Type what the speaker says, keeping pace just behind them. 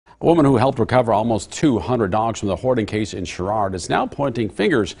A woman who helped recover almost 200 dogs from the hoarding case in Sherrard is now pointing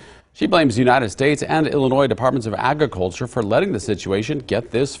fingers. She blames the United States and Illinois Departments of Agriculture for letting the situation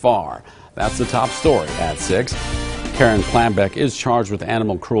get this far. That's the top story at 6. Karen Planbeck is charged with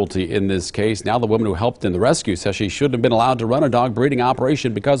animal cruelty in this case. Now the woman who helped in the rescue says she shouldn't have been allowed to run a dog breeding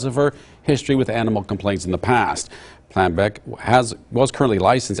operation because of her history with animal complaints in the past. Planbeck was currently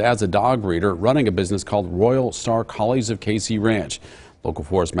licensed as a dog breeder, running a business called Royal Star Collies of Casey Ranch. Local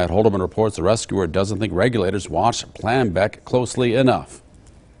 4's Matt Holderman reports the rescuer doesn't think regulators watch Planbeck closely enough.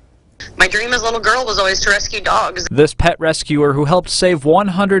 My dream as a little girl was always to rescue dogs. This pet rescuer who helped save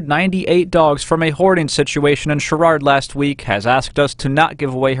 198 dogs from a hoarding situation in Sherrard last week has asked us to not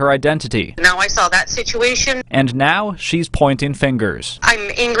give away her identity. Now I saw that situation. And now she's pointing fingers.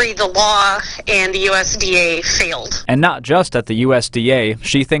 I'm angry the law and the USDA failed. And not just at the USDA,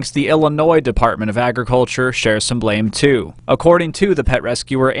 she thinks the Illinois Department of Agriculture shares some blame too. According to the pet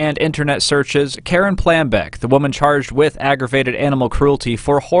rescuer and internet searches, Karen Planbeck, the woman charged with aggravated animal cruelty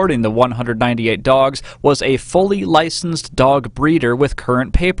for hoarding the 198 dogs, was a fully licensed dog breeder with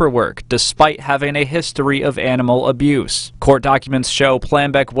current paperwork, despite having a history of animal abuse. Court documents show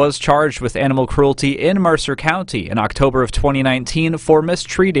Planbeck was charged with animal cruelty in Mercer County in October of 2019 for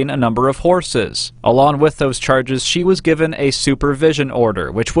mistreating a number of horses. Along with those charges, she was given a supervision order,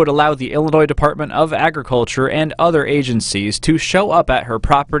 which would allow the Illinois Department of Agriculture and other agencies to show up at her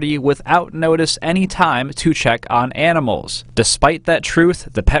property without notice any time to check on animals. Despite that truth,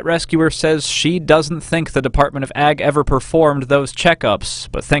 the pet rescuer says she doesn't think the Department of Ag ever performed those checkups,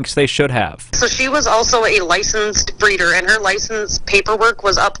 but thinks they should have. So she was also a licensed breeder, and her license paperwork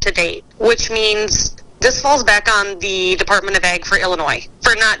was up to date, which means this falls back on the Department of Ag for Illinois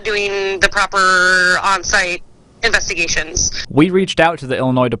for not doing the proper on-site investigations. We reached out to the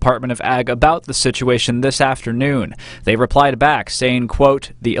Illinois Department of Ag about the situation this afternoon. They replied back saying,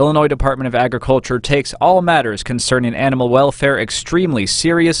 quote, "The Illinois Department of Agriculture takes all matters concerning animal welfare extremely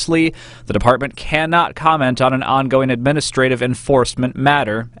seriously. The department cannot comment on an ongoing administrative enforcement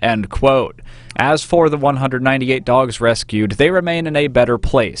matter," end quote. As for the 198 dogs rescued, they remain in a better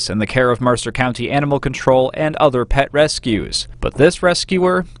place in the care of Mercer County Animal Control and other pet rescues. But this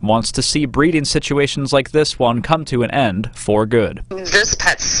rescuer wants to see breeding situations like this one come to an end for good. This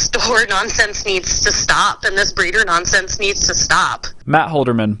pet store nonsense needs to stop, and this breeder nonsense needs to stop. Matt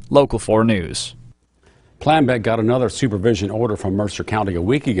Holderman, Local 4 News. Planbeck got another supervision order from Mercer County a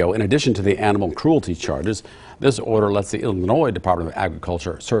week ago in addition to the animal cruelty charges. This order lets the Illinois Department of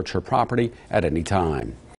Agriculture search her property at any time.